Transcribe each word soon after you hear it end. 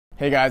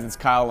Hey guys, it's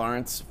Kyle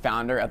Lawrence,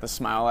 founder at The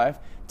Smile Life.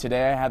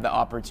 Today I had the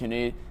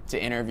opportunity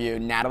to interview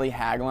Natalie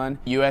Hagglund,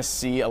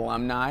 USC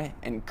alumni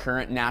and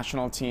current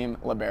national team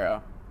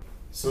Libero.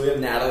 So we have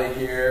Natalie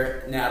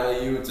here.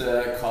 Natalie, you went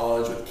to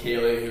college with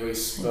Kaylee, who we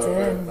spoke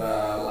with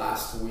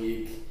last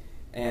week.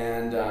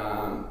 And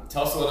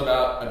tell us a little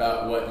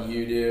about what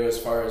you do as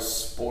far as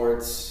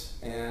sports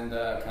and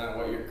kind of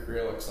what your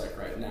career looks like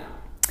right now.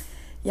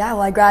 Yeah,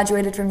 well, I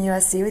graduated from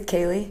USC with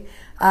Kaylee.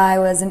 I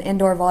was an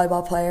indoor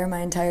volleyball player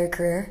my entire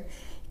career,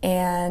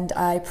 and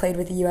I played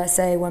with the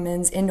USA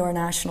women's indoor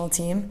national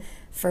team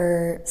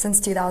since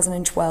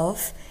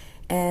 2012,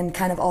 and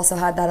kind of also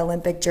had that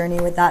Olympic journey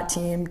with that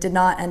team. Did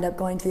not end up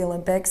going to the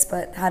Olympics,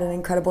 but had an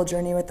incredible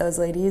journey with those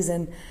ladies.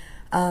 And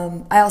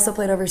I also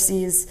played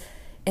overseas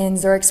in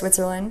Zurich,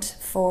 Switzerland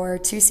for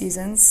 2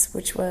 seasons,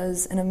 which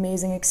was an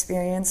amazing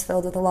experience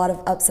filled with a lot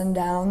of ups and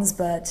downs,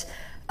 but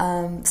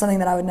something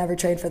that I would never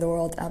trade for the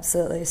world,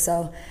 absolutely.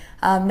 So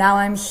now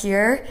I'm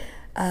here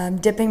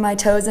dipping my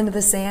toes into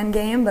the sand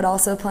game, but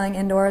also playing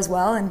indoor as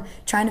well and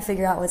trying to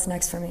figure out what's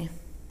next for me.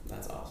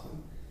 That's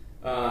awesome.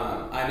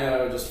 I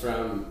know just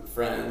from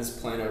friends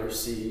playing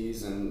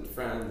overseas and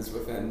friends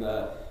within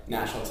the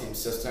national team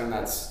system,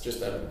 that's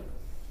just a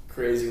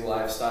crazy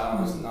lifestyle.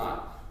 There's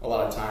not a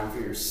lot of time for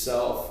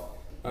yourself.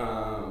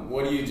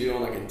 What do you do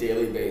on like a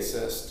daily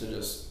basis to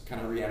just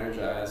kind of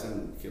re-energize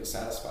and feel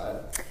satisfied?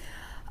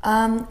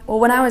 Well,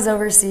 when I was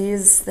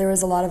overseas, there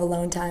was a lot of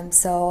alone time,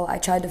 so I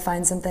tried to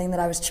find something that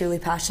I was truly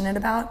passionate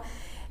about.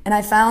 And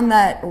I found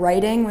that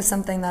writing was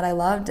something that I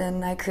loved,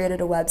 and I created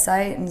a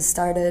website and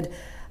started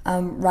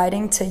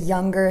writing to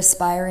younger,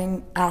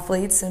 aspiring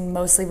athletes and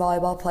mostly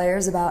volleyball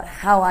players about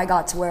how I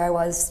got to where I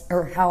was,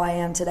 or how I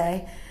am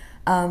today,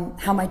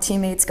 how my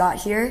teammates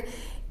got here,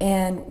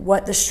 and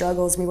what the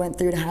struggles we went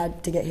through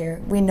to get here.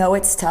 We know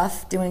it's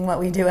tough doing what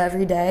we do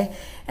every day,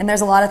 and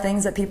there's a lot of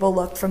things that people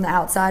look from the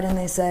outside and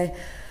they say,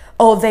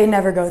 oh, they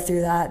never go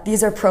through that.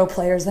 These are pro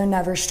players. They're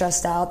never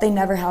stressed out. They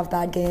never have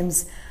bad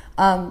games.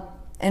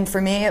 And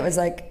for me, it was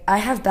like, I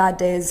have bad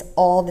days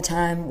all the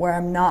time where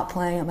I'm not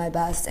playing at my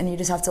best, and you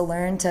just have to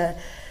learn to,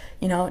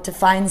 to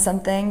find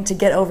something to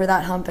get over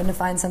that hump and to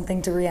find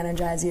something to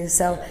re-energize you.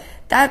 So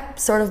that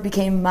sort of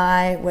became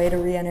my way to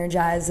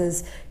re-energize,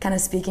 is kind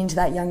of speaking to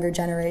that younger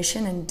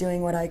generation and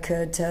doing what I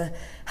could to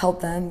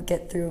help them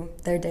get through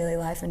their daily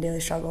life and daily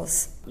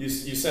struggles. You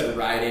said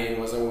writing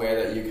was a way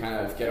that you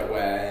kind of get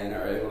away and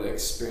are able to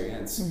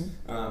experience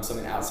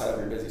something outside of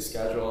your busy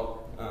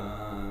schedule.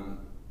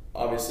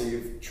 Obviously,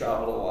 you've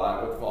traveled a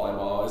lot with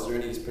volleyball. Is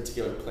there any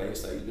particular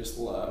place that you just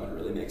love and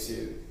really makes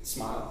you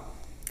smile?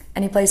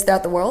 Any place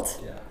throughout the world?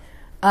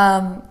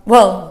 Yeah.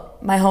 Well,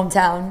 my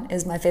hometown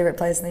is my favorite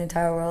place in the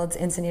entire world.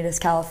 It's Encinitas,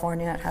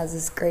 California. It has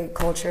this great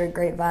culture,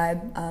 great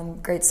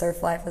vibe, great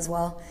surf life as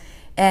well.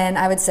 And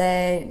I would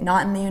say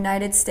not in the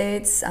United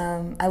States.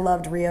 I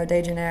loved Rio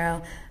de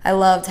Janeiro. I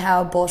loved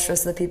how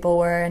boisterous the people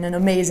were in an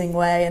amazing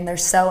way, and they're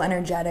so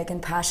energetic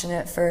and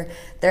passionate for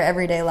their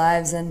everyday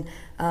lives. And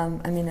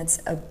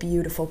it's a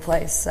beautiful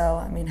place.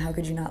 So, how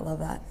could you not love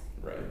that?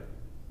 Right.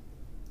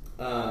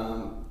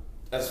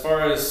 As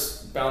far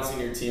as balancing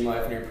your team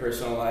life and your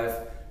personal life,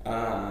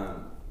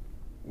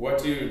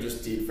 what do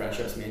just deep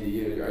friendships mean to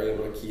you? Are you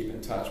able to keep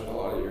in touch with a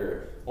lot of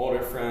your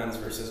older friends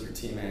versus your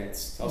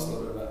teammates? Tell us a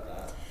little bit about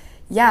that.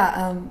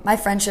 Yeah, my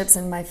friendships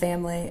and my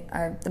family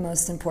are the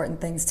most important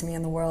things to me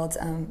in the world.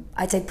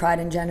 I take pride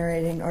in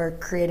generating or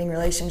creating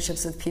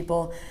relationships with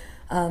people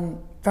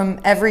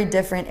from every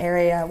different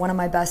area. One of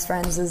my best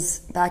friends is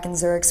back in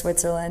Zurich,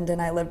 Switzerland, and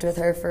I lived with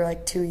her for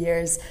like 2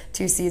 years,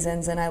 2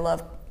 seasons, and I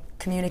love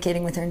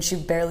communicating with her, and she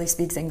barely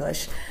speaks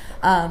English.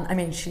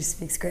 She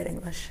speaks great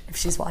English if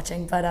she's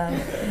watching, but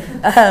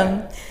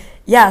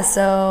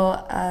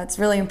so it's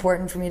really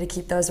important for me to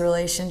keep those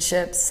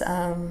relationships.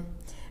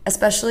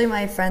 Especially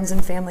my friends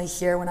and family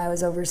here when I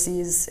was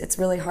overseas. It's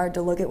really hard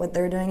to look at what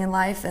they're doing in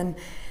life and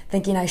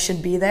thinking I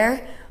should be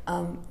there.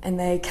 And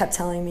they kept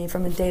telling me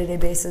from a day-to-day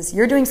basis,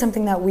 you're doing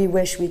something that we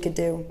wish we could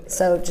do.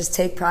 So just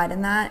take pride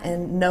in that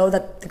and know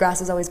that the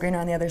grass is always greener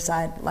on the other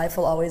side. Life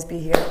will always be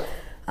here.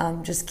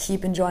 Just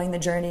keep enjoying the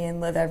journey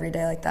and live every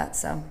day like that.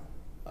 So.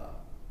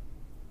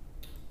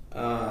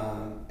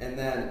 And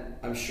then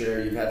I'm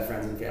sure you've had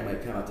friends and family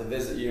come out to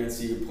visit you and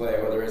see you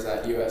play, whether it's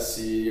at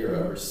USC or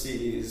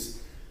overseas.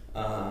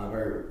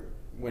 Or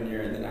when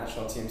you're in the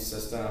national team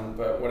system,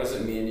 but what does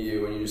it mean to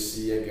you when you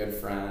see a good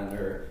friend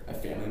or a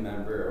family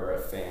member or a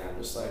fan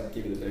just like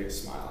give you the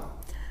biggest smile?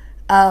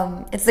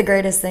 It's the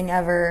greatest thing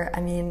ever.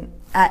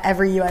 At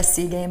every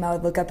USC game, I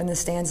would look up in the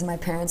stands and my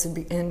parents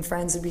and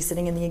friends would be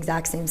sitting in the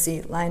exact same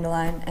seat, line to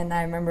line, and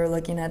I remember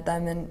looking at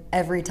them, and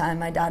every time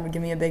my dad would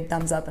give me a big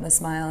thumbs up and a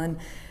smile,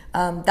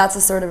 and that's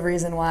the sort of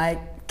reason why I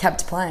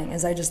kept playing,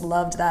 is I just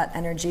loved that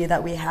energy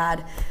that we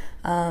had.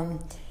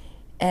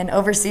 And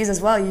overseas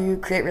as well, you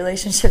create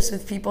relationships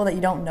with people that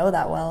you don't know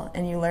that well,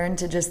 and you learn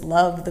to just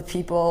love the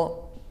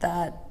people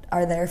that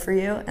are there for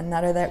you and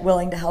that are there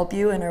willing to help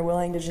you and are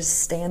willing to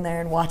just stand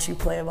there and watch you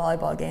play a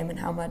volleyball game, and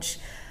how much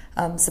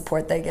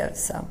support they give.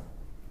 So.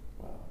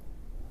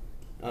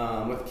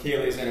 With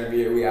Kaylee's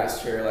interview, we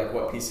asked her like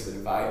what piece of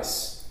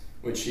advice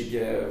would she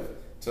give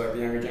to like the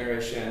younger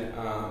generation.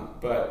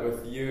 But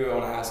with you, I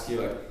want to ask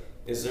you like,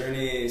 is there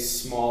any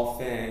small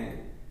thing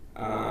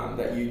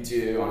that you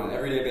do on an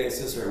everyday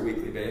basis or a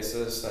weekly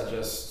basis that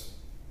just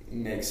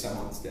makes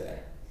someone's day?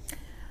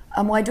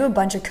 Well, I do a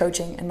bunch of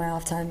coaching in my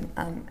off time.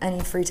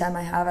 Any free time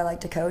I have, I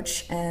like to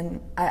coach, and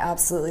I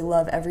absolutely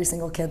love every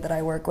single kid that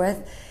I work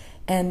with.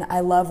 And I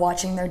love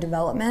watching their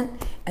development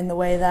and the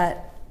way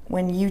that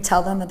when you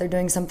tell them that they're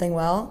doing something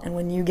well, and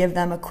when you give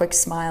them a quick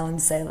smile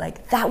and say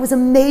like, that was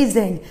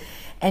amazing,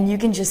 and you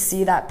can just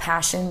see that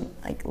passion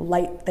like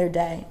light their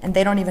day, and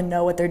they don't even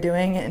know what they're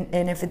doing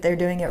and if they're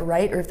doing it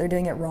right or if they're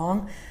doing it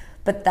wrong.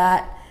 But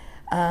that,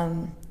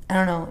 I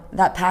don't know,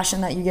 that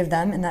passion that you give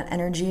them and that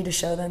energy to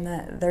show them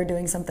that they're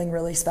doing something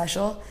really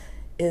special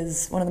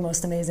is one of the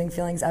most amazing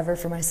feelings ever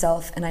for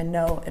myself, and I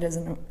know it is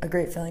a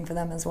great feeling for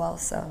them as well.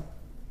 So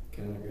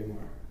couldn't agree more.